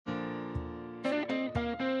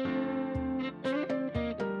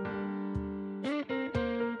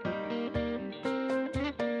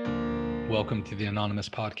Welcome to the Anonymous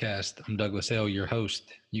Podcast. I'm Douglas L., your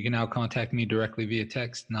host. You can now contact me directly via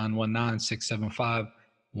text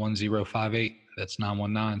 919-675-1058. That's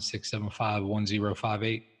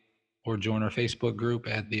 919-675-1058. Or join our Facebook group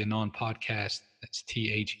at the Anon Podcast. That's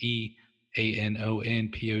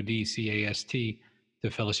TheAnonPodcast to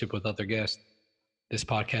fellowship with other guests. This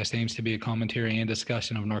podcast aims to be a commentary and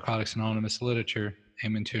discussion of Narcotics Anonymous literature,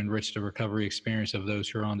 aiming to enrich the recovery experience of those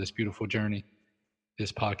who are on this beautiful journey.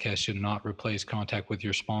 This podcast should not replace contact with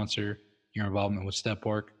your sponsor, your involvement with step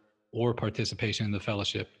work, or participation in the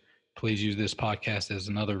fellowship. Please use this podcast as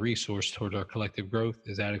another resource toward our collective growth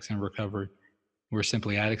as addicts in recovery. We're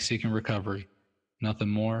simply addicts seeking recovery, nothing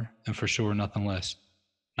more, and for sure, nothing less.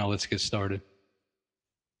 Now let's get started.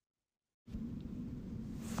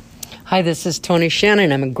 Hi, this is Tony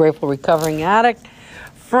Shannon. I'm a grateful recovering addict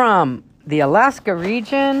from the Alaska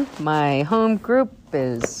region. My home group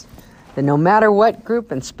is the No Matter What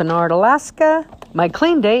group in Spenard, Alaska. My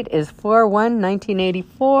clean date is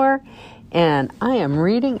 4/1/1984, and I am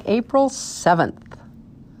reading April 7th.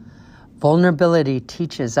 Vulnerability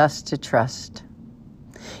teaches us to trust.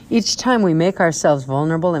 Each time we make ourselves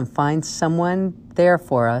vulnerable and find someone there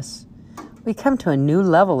for us, we come to a new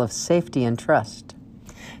level of safety and trust.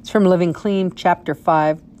 It's from Living Clean, Chapter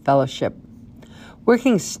 5, Fellowship.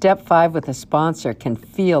 Working Step 5 with a sponsor can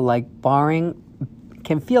feel like baring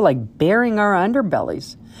our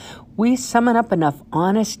underbellies. We summon up enough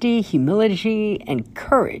honesty, humility, and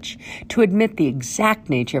courage to admit the exact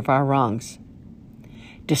nature of our wrongs.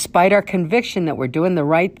 Despite our conviction that we're doing the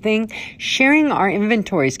right thing, sharing our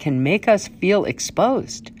inventories can make us feel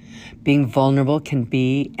exposed. Being vulnerable can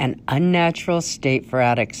be an unnatural state for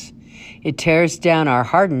addicts. It tears down our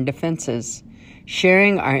hardened defenses.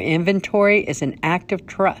 Sharing our inventory is an act of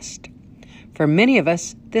trust. For many of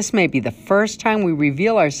us, this may be the first time we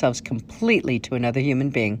reveal ourselves completely to another human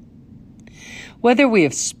being. Whether we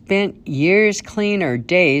have spent years clean or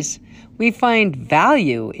days, we find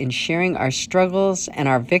value in sharing our struggles and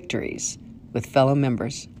our victories with fellow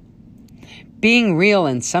members. Being real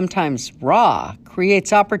and sometimes raw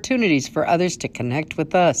creates opportunities for others to connect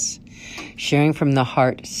with us. Sharing from the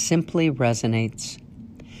heart simply resonates.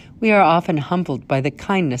 We are often humbled by the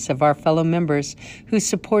kindness of our fellow members who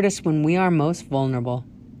support us when we are most vulnerable.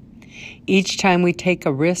 Each time we take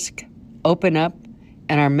a risk, open up,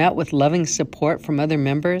 and are met with loving support from other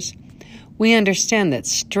members, we understand the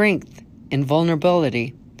strength in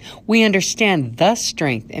vulnerability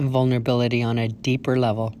on a deeper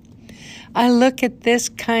level. I look at this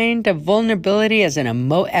kind of vulnerability as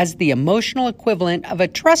the emotional equivalent of a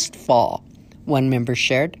trust fall, one member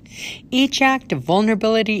shared. Each act of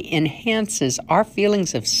vulnerability enhances our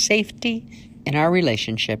feelings of safety in our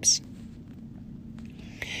relationships.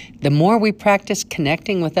 The more we practice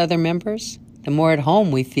connecting with other members, the more at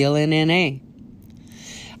home we feel in NA.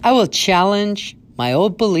 I will challenge my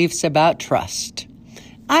old beliefs about trust.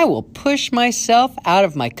 I will push myself out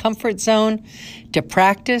of my comfort zone to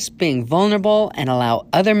practice being vulnerable and allow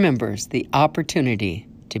other members the opportunity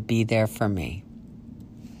to be there for me.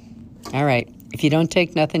 All right. If you don't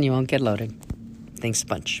take nothing, you won't get loaded. Thanks a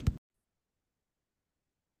bunch.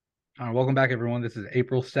 All right, welcome back, everyone. This is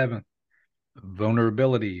April 7th.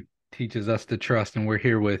 Vulnerability teaches us to trust, and we're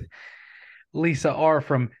here with Lisa R.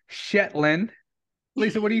 from Shetland.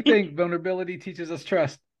 Lisa, what do you think? Vulnerability teaches us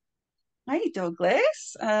trust. Hi,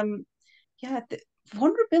 Douglas.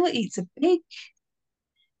 Vulnerability, it's a big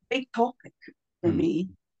topic for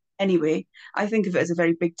me. Anyway, I think of it as a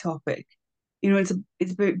very big topic. You know, it's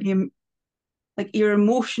about being like you're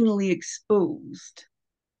emotionally exposed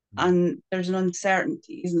and there's an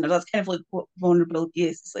uncertainty, isn't there? That's kind of like what vulnerability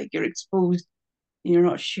is. It's like you're exposed and you're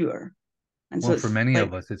not sure. And Well, so for many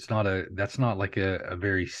of us, that's not like a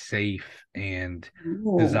very safe and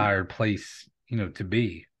desired place, to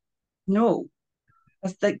be. No,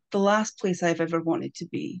 that's like the last place I've ever wanted to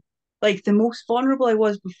be. Like the most vulnerable I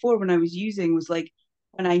was before when I was using was like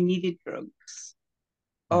when I needed drugs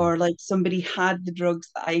or like somebody had the drugs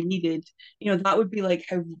that I needed. You know, that would be like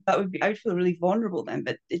I would feel really vulnerable then,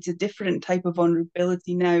 but it's a different type of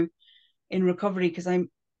vulnerability now in recovery because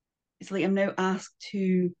it's like I'm now asked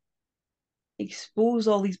to expose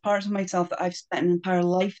all these parts of myself that I've spent an entire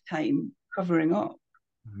lifetime covering up.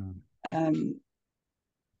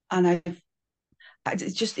 And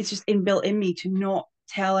it's just inbuilt in me to not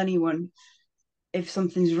tell anyone if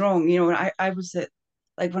something's wrong. You know, I was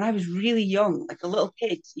like when I was really young, like a little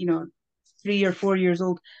kid, 3 or 4 years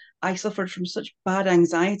old, I suffered from such bad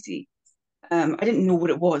anxiety. I didn't know what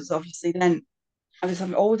it was, obviously. Then I was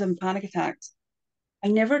always having panic attacks. I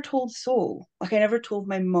never told Soul. Like I never told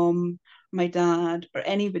my mum, my dad, or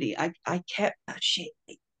anybody. I kept that shit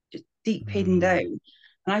just deep hidden down. Mm.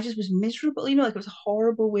 And I just was miserable, like it was a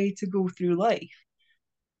horrible way to go through life.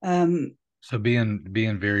 Um, So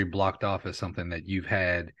being very blocked off is something that you've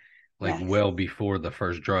had like yes, well before the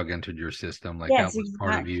first drug entered your system. Like that yes, was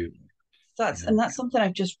part of exactly. you. That's Yeah. and that's something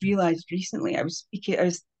I've just realized recently. I was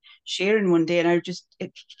sharing one day, and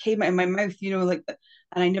it came out of my mouth, and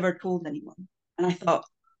I never told anyone. And I thought,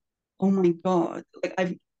 oh my God, like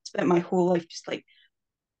I've spent my whole life just like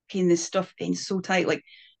keeping this stuff in so tight, like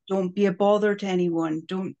don't be a bother to anyone, Mm,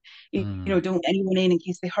 don't let anyone in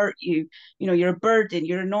case they hurt you, you're a burden,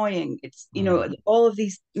 you're annoying. It's, mm. all of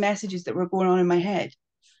these messages that were going on in my head.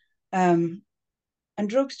 Um, and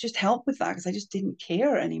drugs just help with that because I just didn't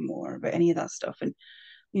care anymore about any of that stuff. And,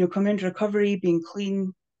 coming into recovery, being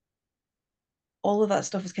clean, all of that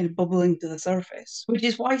stuff is kind of bubbling to the surface, which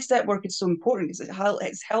is why step work is so important because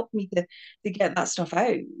it's helped me to get that stuff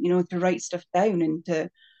out, to write stuff down and to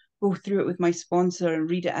go through it with my sponsor and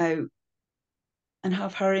read it out and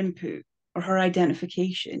have her input or her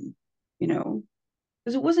identification, you know.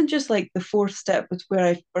 Because it wasn't just like the fourth step was where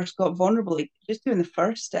I first got vulnerable, like just doing the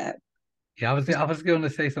first step Yeah, was I was going to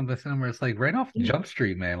say something similar. It's like right off Jump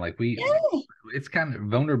Street, man. Like yeah, it's kind of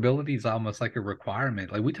vulnerability is almost like a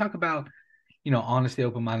requirement. Like we talk about, honesty,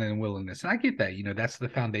 open minded, and willingness, and I get that. That's the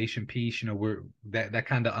foundation piece. We're that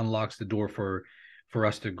kind of unlocks the door for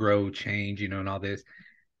us to grow, change, and all this.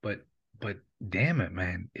 But but damn it,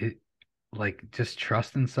 man, it like just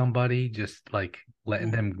trusting somebody, just like letting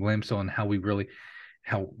yeah, them glimpse on how we really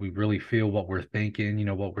feel, what we're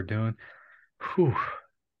thinking, what we're doing. Whew.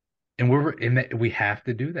 And we're in that we have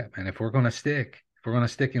to do that, man. If we're gonna stick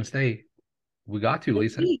and stay, we got to, and it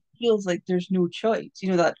Lisa. really feels like there's no choice.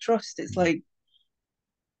 That trust. It's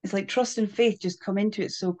like trust and faith just come into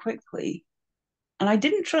it so quickly. And I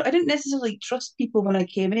didn't necessarily trust people when I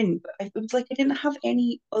came in, but it was like I didn't have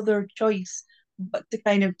any other choice but to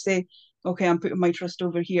kind of say, okay, I'm putting my trust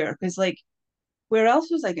over here. Because like where else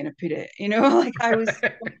was I gonna put it? Like I was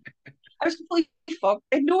completely fucked.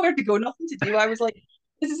 I had nowhere to go, nothing to do. I was like,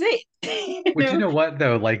 this is it. But you know what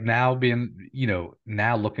though? Like now being,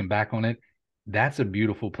 now looking back on it, that's a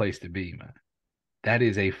beautiful place to be, man. That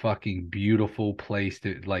is a fucking beautiful place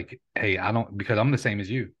to like, hey, I don't because I'm the same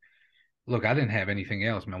as you. Look, I didn't have anything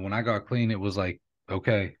else, man. When I got clean, it was like,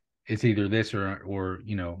 okay, it's either this or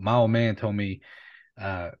my old man told me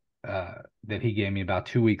uh that he gave me about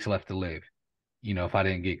 2 weeks left to live. If I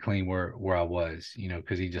didn't get clean where I was,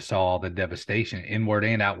 because he just saw all the devastation, inward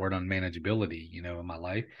and outward unmanageability, in my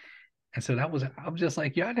life. And so I was just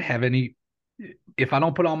like, yeah, I didn't have any. If I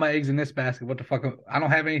don't put all my eggs in this basket, what the fuck? I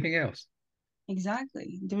don't have anything else.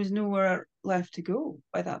 Exactly. There was nowhere left to go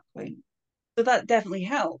by that point. So that definitely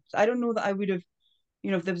helped. I don't know that I would have,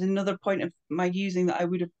 if there was another point of my using that I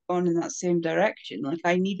would have gone in that same direction. Like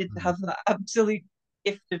I needed to Mm. have that absolute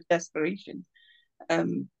gift of desperation.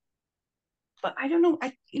 Um, but I don't know.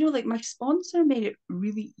 Like my sponsor made it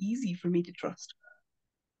really easy for me to trust.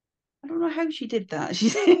 I don't know how she did that.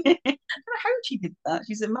 I don't know how she did that.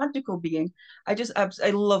 She's a magical being. I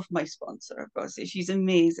love my sponsor. I've got to say, she's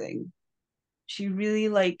amazing. She really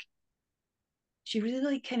like,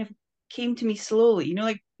 kind of came to me slowly.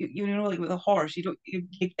 Like with a horse, you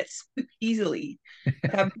get spooked easily.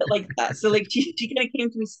 Like I'm a bit like that. So like she kind of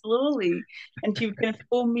came to me slowly, and she would kind of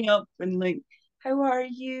phone me up and like, "How are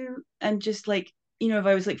you?" And just like, if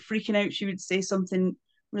I was like freaking out, she would say something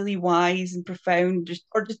really wise and profound, just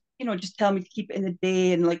tell me to keep it in the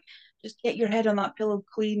day and like just get your head on that pillow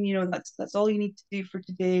clean. That's all you need to do for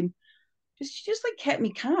today. And she just like kept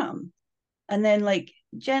me calm, and then like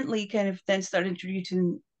gently kind of then started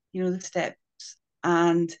introducing the steps.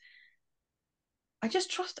 And I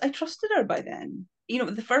trusted her by then.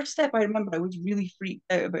 The first step, I remember I was really freaked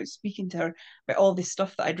out about speaking to her about all this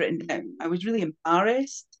stuff that I'd written down. I was really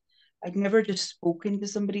embarrassed. I'd never just spoken to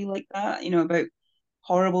somebody like that, about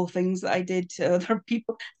horrible things that I did to other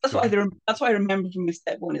people. Sure. That's why I remember from my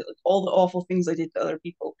step one, like all the awful things I did to other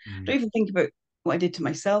people. I Mm. don't even think about what I did to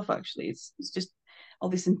myself actually. It's just all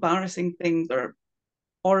these embarrassing things or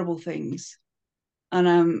horrible things.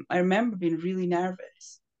 And I remember being really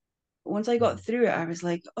nervous. But once I got Mm. through it, I was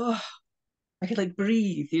like, oh, I could like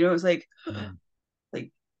breathe. It was like, Mm.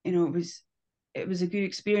 like it was a good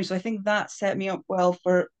experience. So I think that set me up well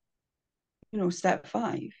for step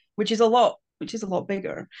five, which is a lot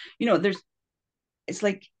bigger. There's it's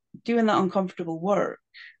like doing that uncomfortable work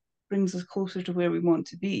brings us closer to where we want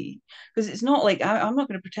to be. Because it's not like I'm not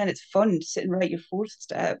going to pretend it's fun to sit and write your fourth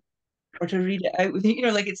step or to read it out with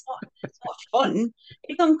you. Like it's not fun.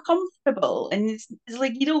 It's uncomfortable, and it's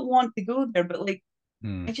like you don't want to go there, but like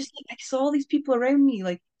Mm. I saw all these people around me,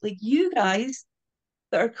 like you guys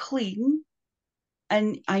that are clean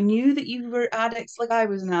And I knew that you were addicts like I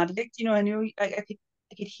was an addict. You know, I knew I could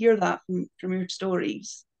hear that from your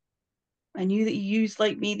stories. I knew that you used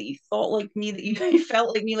like me, that you thought like me, that you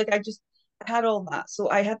felt like me. Like I had all that. So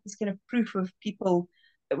I had this kind of proof of people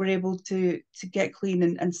that were able to get clean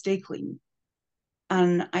and stay clean.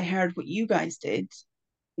 And I heard what you guys did,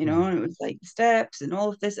 you know, Mm. and it was like the steps and all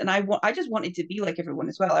of this. And I just wanted to be like everyone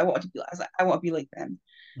as well. I was like, I want to be like them.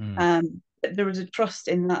 Mm. But there was a trust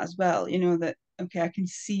in that as well, you know, that okay, I can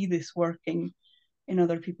see this working in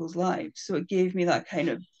other people's lives. So it gave me that kind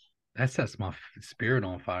of That sets my spirit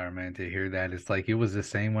on fire, man, to hear that. It's like it was the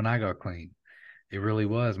same when I got clean. It really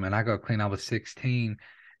was, man. I got clean, I was 16,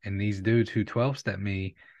 and these dudes who 12-step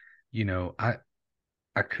me, you know,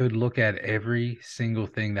 I could look at every single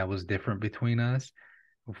thing that was different between us,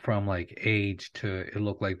 from like age to it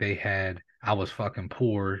looked like they had I was fucking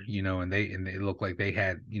poor, you know, and it looked like they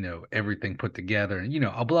had, you know, everything put together and, you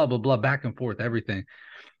know, blah blah blah, back and forth, everything.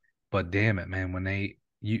 But damn it, man, when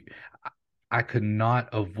I could not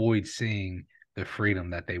avoid seeing the freedom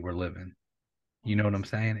that they were living. You know what I'm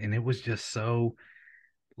saying? And it was just so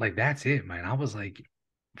like that's it, man. I was like,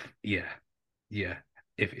 yeah, yeah.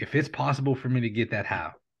 If it's possible for me to get that,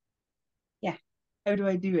 how? yeah, how do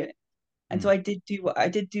I do it? And so Mm. I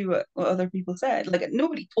did do what other people said. Like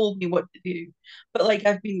nobody told me what to do, but like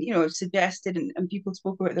I've been, you know, suggested and people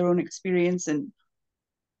spoke about their own experience and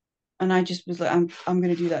I just was like, I'm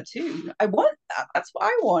gonna do that too. I want that. That's what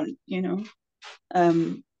I want, you know.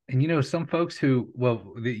 Um, And you know, some folks who,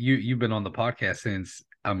 well, you've been on the podcast since,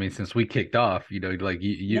 I mean, since we kicked off. You know, like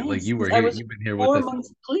yes, you were because I here, was you've been here with 4 us.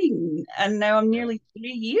 months clean and now I'm Yeah. nearly 3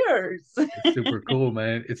 years. It's super cool,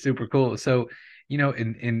 man. It's super cool. So, you know,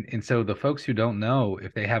 and so the folks who don't know,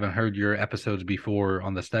 if they haven't heard your episodes before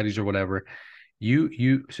on the studies or whatever,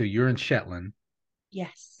 so you're in Shetland,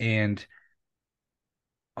 Yes. and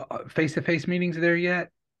face-to-face meetings there yet?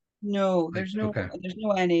 No, Like, okay. there's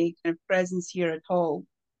no any kind of presence here at all.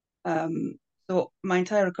 Um, so my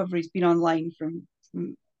entire recovery's been online from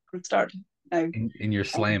start to now. And you're Um,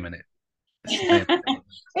 slamming it, slamming it.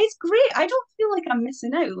 it's great. I don't feel like I'm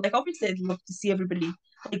missing out. Like obviously I'd love to see everybody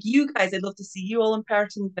like you guys. I'd love to see you all in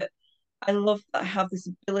person, but I love that I have this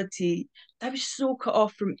ability. I was so cut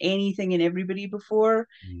off from anything and everybody before,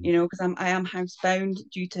 Mm. you know, because I am housebound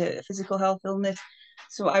due to physical health illness.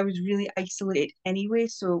 So I was really isolated anyway.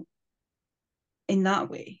 So in that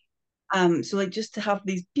way. So like just to have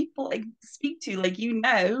these people like speak to, like you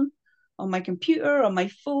now, on my computer, on my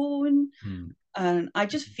phone, Mm. and I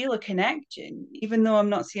just feel a connection, even though I'm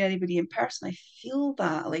not seeing anybody in person. I feel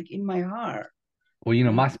that like in my heart. Well, you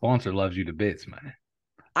know, You know, my sponsor loves you to bits, man.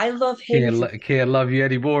 I love him to Can't love you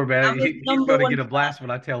anymore, man. I'm his He's number gonna one get a blast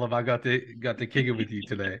when I tell him I got to kick it with you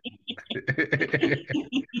today. I fan.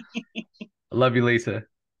 love you, Lisa.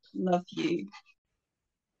 Love you.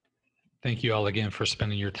 Thank you all again for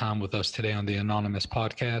spending your time with us today on the Anonymous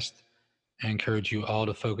Podcast. I encourage you all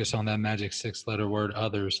to focus on that magic 6-letter word,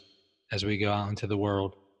 others, as we go out into the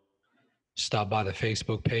world. Stop by the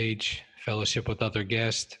Facebook page, Fellowship with Other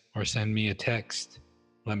Guests, or send me a text.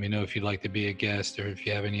 Let me know if you'd like to be a guest or if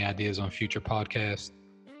you have any ideas on future podcasts.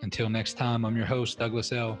 Until next time, I'm your host,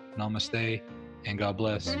 Douglas L. Namaste, and God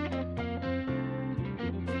bless.